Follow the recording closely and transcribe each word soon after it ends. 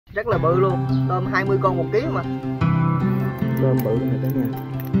Rất là bự luôn, tôm 20 con 1 kg mà. Tôm bự này cả nhà,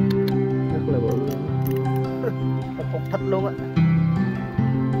 rất là bự luôn. Một cục thịt luôn á.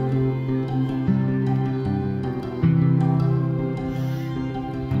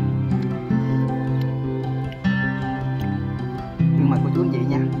 Nhưng mà cô chú anh chị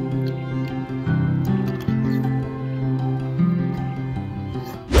nha,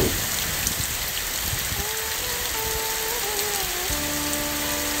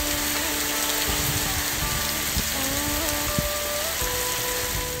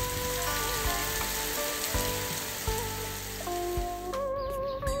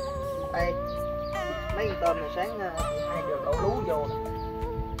 đây mấy con tôm này sáng 2 giờ đổ lú vô nè.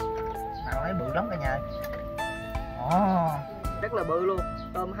 Nào thấy bự lắm cả nhà. Rất là bự luôn,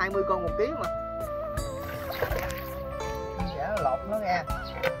 tôm 20 con 1 kg mà. Sẽ lột nó ra,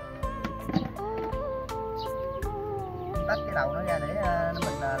 tách cái đầu nó ra để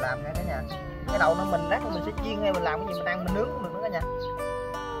mình làm nha cả nhà. Cái đầu nó mình lát mình sẽ chiên hay mình làm cái gì mình ăn mình nướng cũng được nữa cả nhà.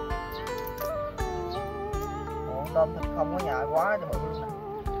 Ủa, tôm thịt không có nhờ quá cho bự luôn nè,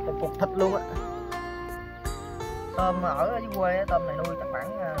 một cục thịt luôn á. Tôm ở dưới quê tôm này nuôi chắc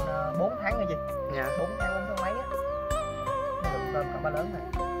khoảng 4 tháng rồi gì. Dạ. 4 tháng mấy á. Lượng tôm con ba lớn này.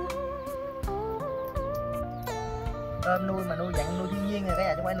 Tôm nuôi mà nuôi dạng nuôi thiên nhiên nha cả nhà,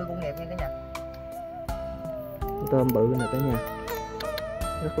 chứ không phải nuôi công nghiệp nha cả nhà. Tôm bự này cả nhà,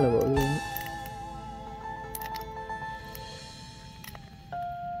 rất là bự luôn á.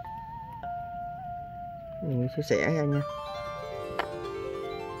 Mình sẽ xẻ ra nha.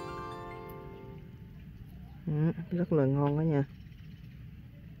 Rất là ngon đó nha.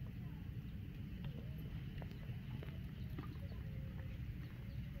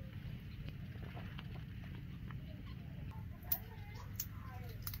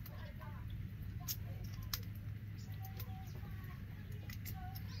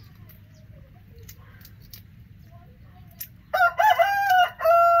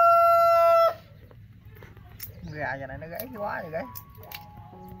 Gà giờ này nó gáy quá rồi gáy.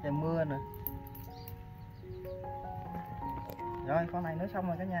 Trời mưa nè. Rồi con này nữa xong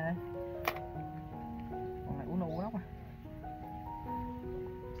rồi cả nhà ơi. Con này uống nu lắm à.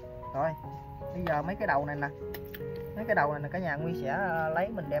 Rồi bây giờ mấy cái đầu này nè, mấy cái đầu này là cả nhà Nguyên sẽ lấy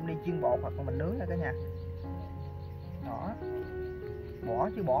mình đem đi chiên bột hoặc là mình nướng nha cả nhà. Đó, bỏ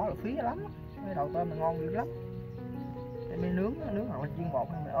chứ bỏ là phí lắm. Cái đầu tôm mình ngon dữ lắm. Để mình nướng hoặc là chiên bột,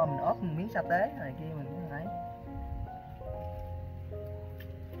 mình ốp mình miếng sa tế này kia mình cũng thấy.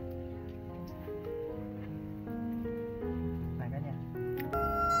 Này cả nhà.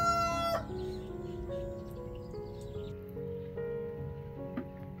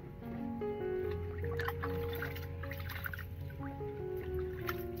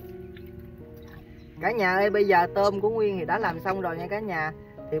 Cả nhà ơi, bây giờ tôm của Nguyên thì đã làm xong rồi nha cả nhà.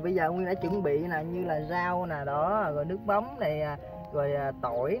 Thì bây giờ Nguyên đã chuẩn bị nè, như là rau nè đó, rồi nước mắm này, rồi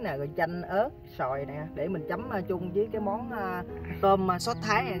tỏi nè, rồi chanh ớt xoài nè, để mình chấm chung với cái món tôm sốt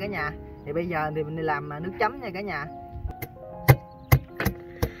Thái nha cả nhà. Thì bây giờ thì mình đi làm nước chấm nha cả nhà.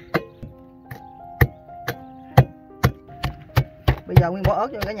 Bây giờ Nguyên bỏ ớt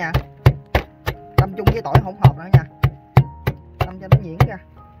vô cả nhà, ngâm chung với tỏi hỗn hợp nữa nha, ngâm cho nó nhuyễn ra.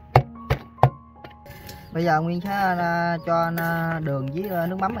 Bây giờ Nguyên sẽ cho đường với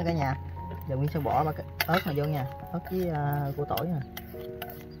nước mắm này cả nhà. Giờ Nguyên sẽ bỏ cái ớt này vô nha, ớt với củ tỏi nè,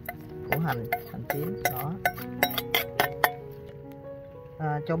 củ hành tím đó.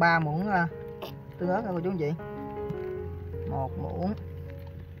 Cho 3 muỗng tương ớt nha cô chú anh chị. 1 muỗng,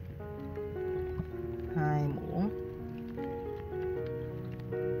 2 muỗng,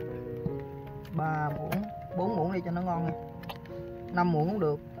 3 muỗng, 4 muỗng đi cho nó ngon nha. 5 muỗng cũng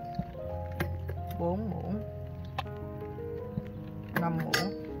được. 4 muỗng, 5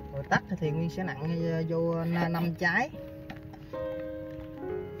 muỗng. Rồi tắt thì Nguyên sẽ nặn vô 5 trái.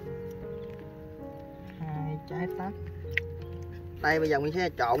 2 trái tắt. Đây bây giờ Nguyên sẽ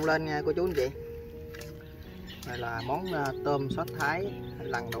trộn lên nha cô chú anh chị. Đây là món tôm sốt Thái.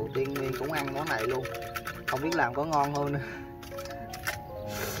 Lần đầu tiên Nguyên cũng ăn món này luôn, không biết làm có ngon hơn nữa.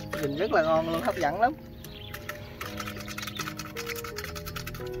 Nhìn rất là ngon luôn, hấp dẫn lắm.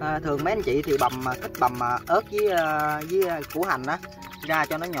 Thường mấy anh chị thì thích bằm ớt với củ hành đó ra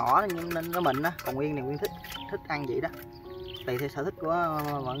cho nó nhỏ nên nó mịn á, còn Nguyên này Nguyên thích ăn vậy đó, tùy theo sở thích của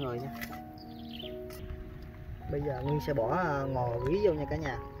mọi người nha. Bây giờ Nguyên sẽ bỏ ngò rí vô nha cả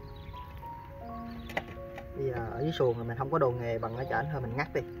nhà. Bây giờ ở dưới xuồng là mình không có đồ nghề bằng ở trển, thôi mình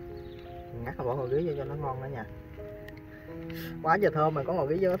ngắt đi, mình ngắt và bỏ ngò rí vô cho nó ngon đó nha. Quá giờ thơm mà có ngò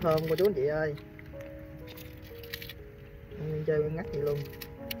rí vô thơm cô chú anh chị ơi. Nguyên chơi Nguyên ngắt vậy luôn,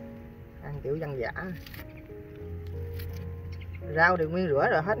 ăn kiểu dân dã. Rau thì Nguyên rửa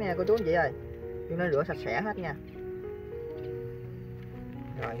rồi hết nha cô chú anh chị ơi. Nguyên đã rửa sạch sẽ hết nha.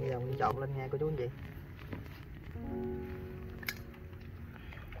 Rồi bây giờ Nguyên trộn lên nha cô chú anh chị.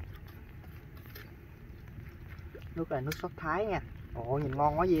 Nước này nước sốt Thái nha. Ồ nhìn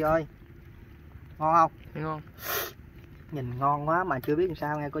ngon quá gì ơi. Ngon không? Ngon. Nhìn ngon quá mà chưa biết làm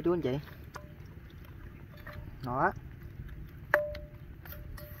sao nha cô chú anh chị. Đó.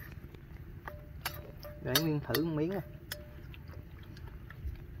 Để Nguyên thử một miếng nè.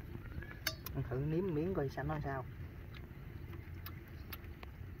 Thử nếm một miếng coi xem nó sao.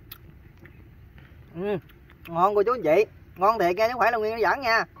 Ngon cô chú anh chị. Ngon thiệt nha chứ không phải là Nguyên nó giỡn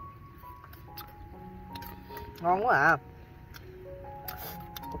nha. Ngon quá à.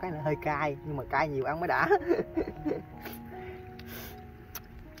 Có cái này hơi cay nhưng mà cay nhiều ăn mới đã.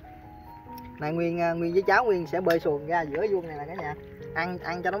 Này Nguyên với cháu Nguyên sẽ bơi xuồng ra giữa vuông này nè cả nhà.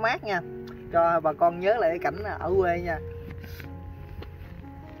 Ăn cho nó mát nha. Cho bà con nhớ lại cái cảnh ở quê nha.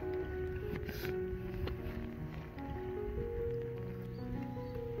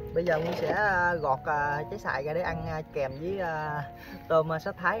 Bây giờ Nguyên sẽ gọt trái xoài ra để ăn kèm với tôm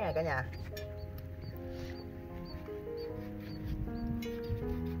sốt Thái nha cả nhà.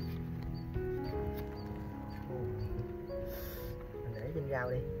 Mình để trên rau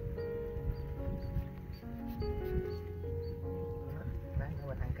đi. Lát nữa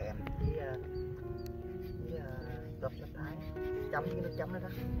mình ăn kèm với tôm sốt Thái. Chấm với cái nước chấm đó đó.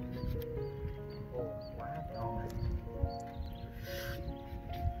 Ồ, quá ngon rồi.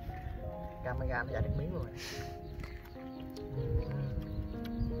 Camera nó ra được miếng rồi.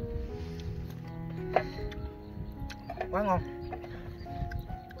 Quá ngon.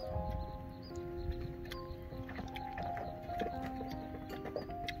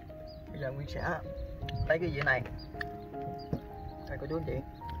 Bây giờ Nguyên sẽ lấy cái dĩa này. Đây cô chú anh chị.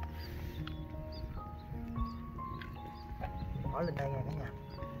 Bỏ lên đây nha cả nhà.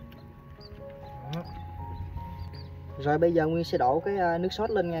 Rồi bây giờ Nguyên sẽ đổ cái nước sốt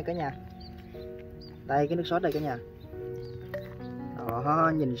lên nha cả nhà. Đây cái nước sốt đây cả nhà.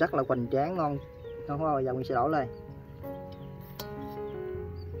 Đó, nhìn rất là hoành tráng ngon. Ngon quá. Bây giờ Nguyên sẽ đổ lên.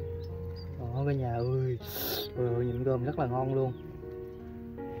 Đó cả nhà ơi. Nhìn cơm rất là ngon luôn.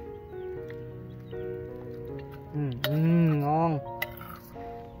 Ngon.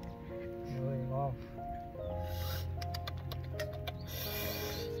 Ngon.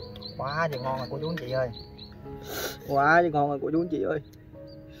 Quá trời ngon rồi cô chú anh chị ơi. Quá trời ngon rồi cô chú anh chị ơi.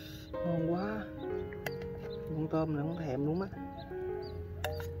 Ngon quá. Con tôm này không thèm luôn á.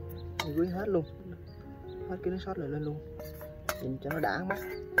 Quý hết luôn. Hết cái nước sốt này lên luôn. Nhìn cho nó đã mắt.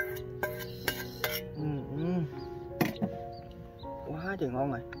 Quá trời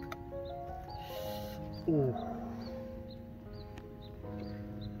ngon rồi.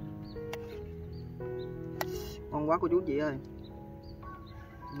 Ngon quá cô chú chị ơi.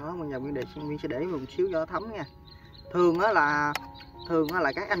 Đó, bây giờ Nguyên sẽ để một xíu cho nó thấm nha. Thường á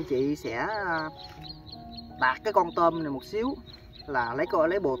là các anh chị sẽ tạt cái con tôm này một xíu, là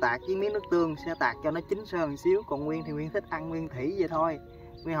lấy bồ tạt với miếng nước tương sẽ tạt cho nó chín sơ một xíu. Còn Nguyên thì Nguyên thích ăn nguyên thủy vậy thôi,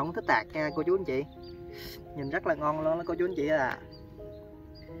 Nguyên không thích tạt nha cô chú anh chị. Nhìn rất là ngon luôn đó cô chú anh chị à.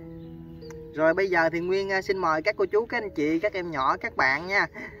 Rồi bây giờ thì Nguyên xin mời các cô chú, các anh chị, các em nhỏ, các bạn nha,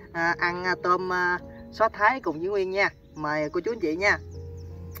 ăn tôm sốt Thái cùng với Nguyên nha. Mời cô chú anh chị nha.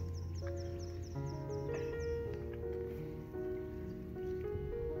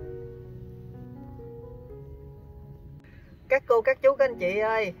 Các cô, các chú, các anh chị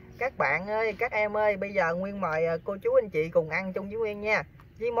ơi, các bạn ơi, các em ơi, bây giờ Nguyên mời cô chú anh chị cùng ăn chung với Nguyên nha,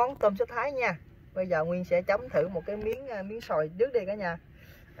 với món tôm sốt Thái nha. Bây giờ Nguyên sẽ chấm thử một cái miếng sòi trước đi cả nhà.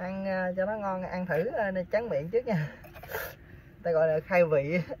 Ăn cho nó ngon, ăn thử tráng miệng trước nha. Ta gọi là khai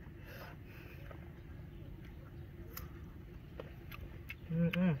vị.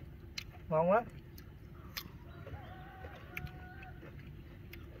 Ngon quá.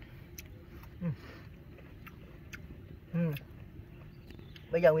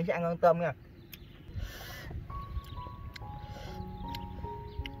 Bây giờ Nguyên sẽ ăn con tôm nha.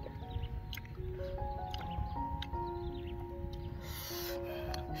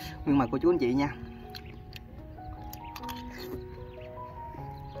 Nguyên mời cô chú anh chị nha.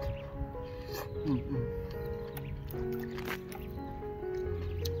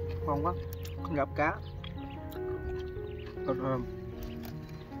 Ngon quá, gặp cá thơm.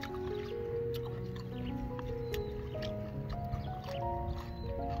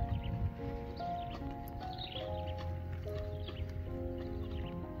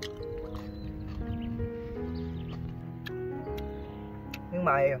 Nhưng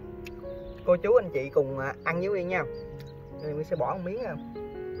mời cô chú anh chị cùng ăn với Nguyên nha. Nguyên sẽ bỏ một miếng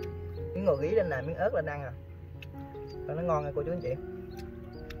ngò rí lên nè, miếng ớt lên ăn à. Cho nó ngon nha cô chú anh chị.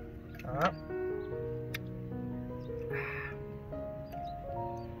 Đó.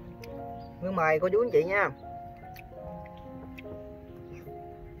 Miếng mày cô chú anh chị nha.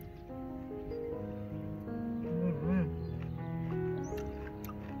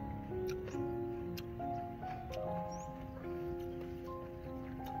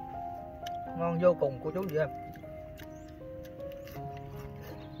 Ngon vô cùng cô chú anh chị ơi.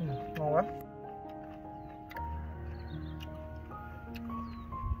 Ngon quá.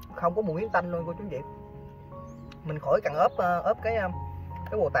 Không có mùi miếng tanh luôn cô chú anh chị. Mình khỏi cần ốp cái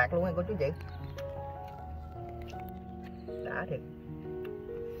bồ tạt luôn nha cô chú anh chị. Đã thiệt.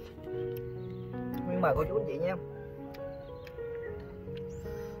 Nhưng mà cô chú anh chị nha.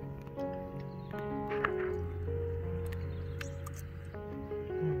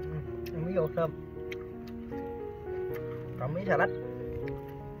 Miếng vô thơm. Còn miếng salad.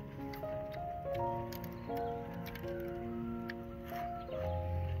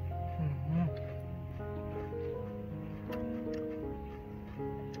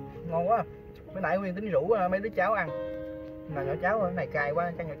 Ngon quá. Bữa nãy Nguyên tính rủ mấy đứa cháu ăn mà nhỏ cháu cái này cay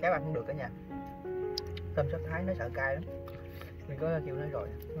quá, chắc nhỏ cháu ăn không được cả nhà. Tôm sốt Thái nó sợ cay lắm. Mình có chịu nó rồi,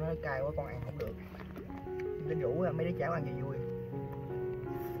 nó cay quá con ăn không được. Tính rủ mấy đứa cháu ăn cho vui.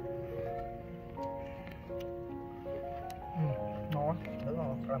 Ngon quá, thử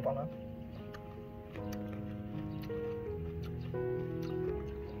ngon, làm con nữa.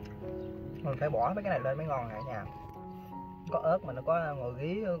 Mình phải bỏ mấy cái này lên mới ngon cả nhà. Có ớt mà nó có ngồi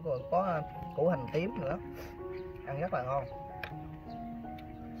gí, có củ hành tím nữa, ăn rất là ngon.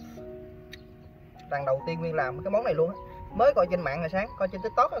 Lần đầu tiên Nguyên làm cái món này luôn á, mới coi trên mạng hồi sáng, coi trên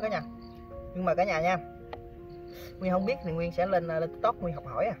TikTok rồi cả nhà. Nhưng mà cả nhà nha, Nguyên không biết thì Nguyên sẽ lên TikTok Nguyên học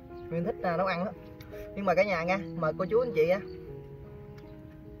hỏi à. Nguyên thích nấu ăn đó. Nhưng mà cả nhà nha, mời cô chú anh chị á.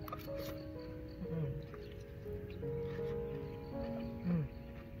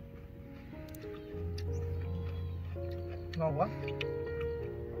 Ngon quá,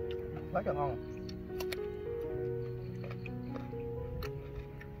 rất là ngon.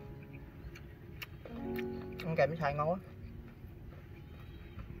 Ăn kèm với xoài ngon quá.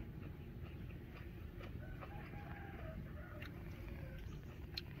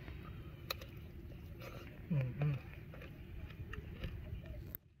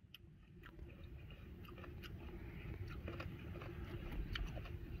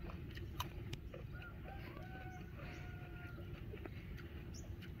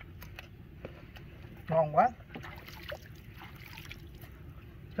 Ngon quá.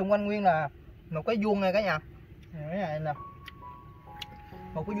 Xung quanh Nguyên là một cái vuông này cả nhà. Cái này nè,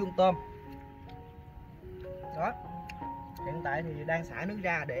 một cái vuông tôm. Đó. Hiện tại thì đang xả nước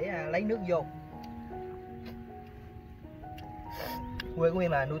ra để lấy nước vô. Quê của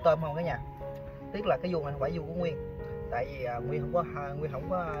Nguyên là nuôi tôm không cả nhà. Tiếc là cái vuông này không phải vuông của Nguyên. Tại vì Nguyên không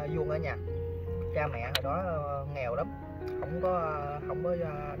có vuông ở nhà. Cha mẹ hồi đó nghèo lắm, không có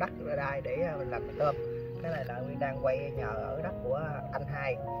đất đai để mình làm tôm. Cái này là Nguyên đang quay nhờ ở đất của anh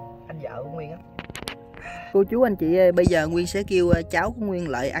hai, anh vợ của Nguyên á. Cô chú anh chị ơi, bây giờ Nguyên sẽ kêu cháu của Nguyên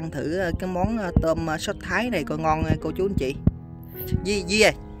lại ăn thử cái món tôm sốt Thái này coi ngon cô chú anh chị. Di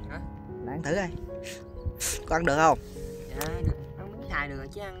ơi, lại ăn thử coi, con ăn được không? Dạ được, không xài được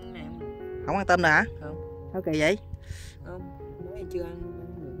chứ ăn này không được. Không ăn tôm nữa hả? Không. Sao kỳ vậy? Không, mới chưa ăn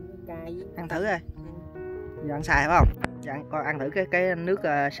được cay với. Ăn thử coi. Giờ ăn xài phải không? Dạ, con ăn thử cái nước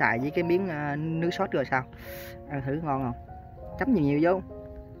xài với cái miếng nước sốt rồi sao? Ăn thử ngon không? Chấm nhiều vô.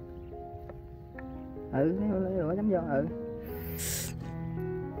 Lấy đồ chấm vô.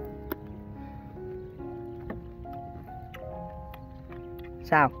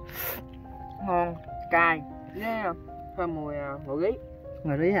 Sao? Ngon, cay với có mùi ngò rí.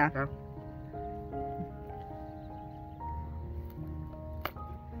 Ngồi rí hả? Dạ.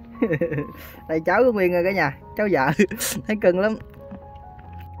 Đây cháu của Nguyên rồi cả nhà, cháu vợ thấy cưng lắm,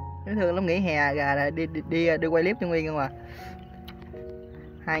 dễ thương lắm, nghỉ hè gà đi quay clip cho Nguyên không à.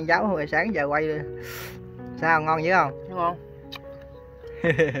 Hai cháu hồi sáng giờ quay sao ngon dữ không? Ngon.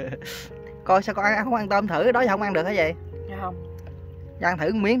 Coi sao con không ăn tôm thử đó, giờ không ăn được hả vậy? Dạ không. Cho ăn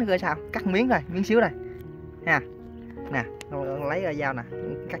thử miếng nữa coi sao, cắt miếng rồi, miếng xíu này nha. Nè, lấy ra dao nè,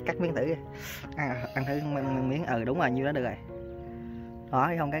 cắt miếng thử. Ăn thử miếng, đúng rồi, nhiêu đó được rồi. Đó,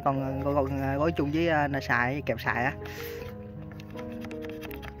 thấy không, cái con gói chung với xài, kẹp xài á,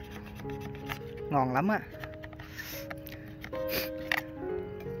 ngon lắm á.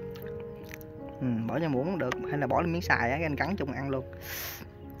 Bỏ cho muỗng cũng được, hay là bỏ lên miếng xài á, cái anh cắn chung ăn luôn.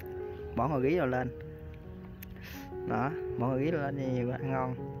 Bỏ ngò rí rồi lên. Đó, bỏ ngò rí lên nhiều ăn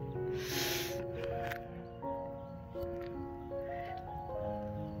ngon.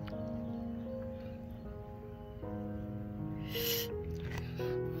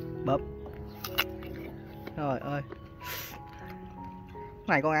 bóp. Trời ơi, cái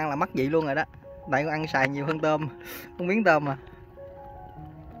này con ăn là mắc vị luôn rồi đó, tại con ăn xài nhiều hơn tôm, con miếng tôm mà.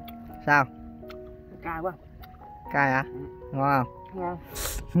 Sao? Cay quá. Cay hả? Ngon không? Ngon.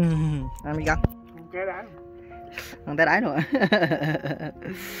 Ăn đi con. Trái đá. Ăn tay đáy luôn.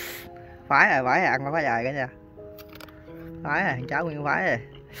 Phải rồi, ăn phải dài cả nha. Phải rồi, cháu Nguyên phải rồi.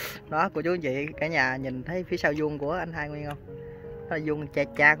 Đó, cô chú anh chị cả nhà nhìn thấy phía sau vuông của anh hai Nguyên không? Đó là vuông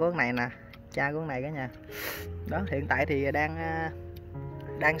cha của con này nè, cha của con này cả nhà. Đó, hiện tại thì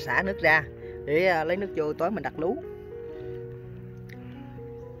đang xả nước ra để lấy nước vô tối mình đặt lú.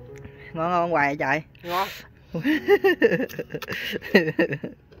 Ngon không hoài vậy trời? Ngon.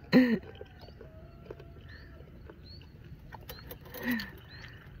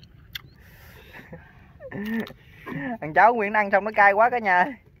 Thằng cháu Nguyên ăn xong nó cay quá cả nhà.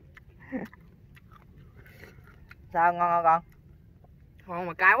 Sao, ngon không con? Ngon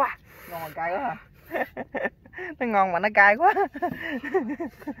mà cay quá. Ngon mà cay quá hả? Nó ngon mà nó cay quá.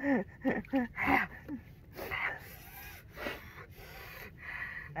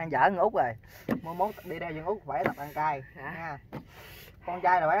 Ăn dở con Út rồi. Mua món đi ra dân Út phải tập ăn cay nha. Con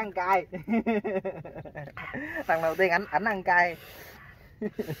trai là phải ăn cay. Thằng đầu tiên ảnh ăn cay.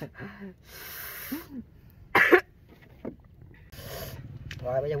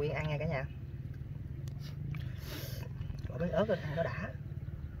 Rồi bây giờ Nguyên ăn nha cả nhà. Rồi miếng ớt lên ăn nó đã.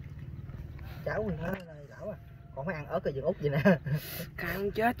 Cháu Nguyên nó đã quá. Còn phải ăn ớt rồi dừng Út gì nè. Cay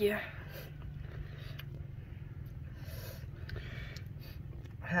không chết vậy.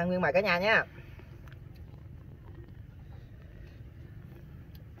 Nguyên mời cả nhà nha.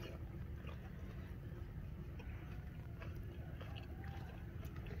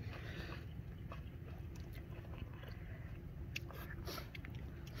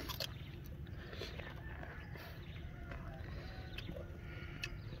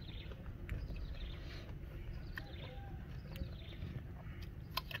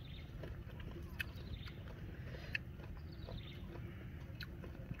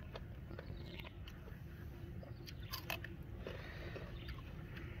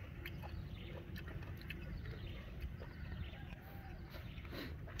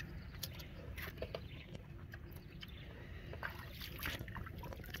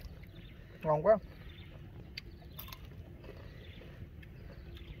 Ngon quá.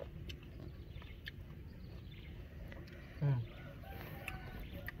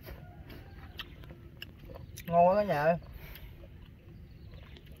 Ngon quá cả nhà ơi.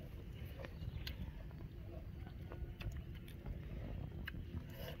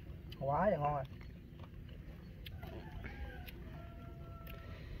 Quá là ngon rồi.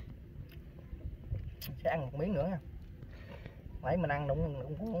 Sẽ ăn một miếng nữa nha. Nãy mình ăn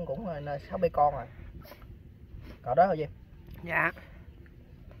cũng 6-7 con rồi. Cỡ đó thôi gì? Dạ.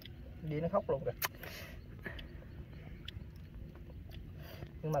 Đi nó khóc luôn kìa.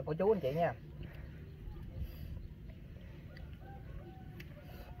 Nhưng mà cô chú anh chị nha.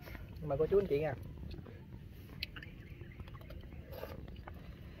 Nhưng mà cô chú anh chị nha.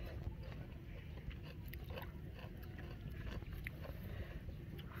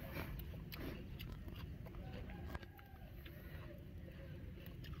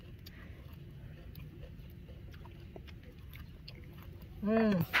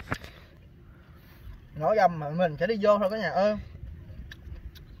 Nói dâm mà mình sẽ đi vô thôi cả nhà ơi.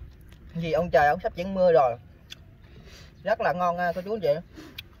 Vì ông trời ông sắp chuyển mưa rồi. Rất là ngon nha cô chú anh chị.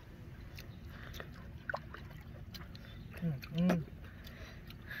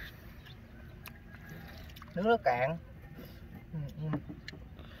 Nước cạn.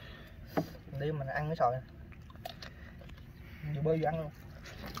 Đi mình ăn cái sòi. Vừa bơi vừa ăn luôn.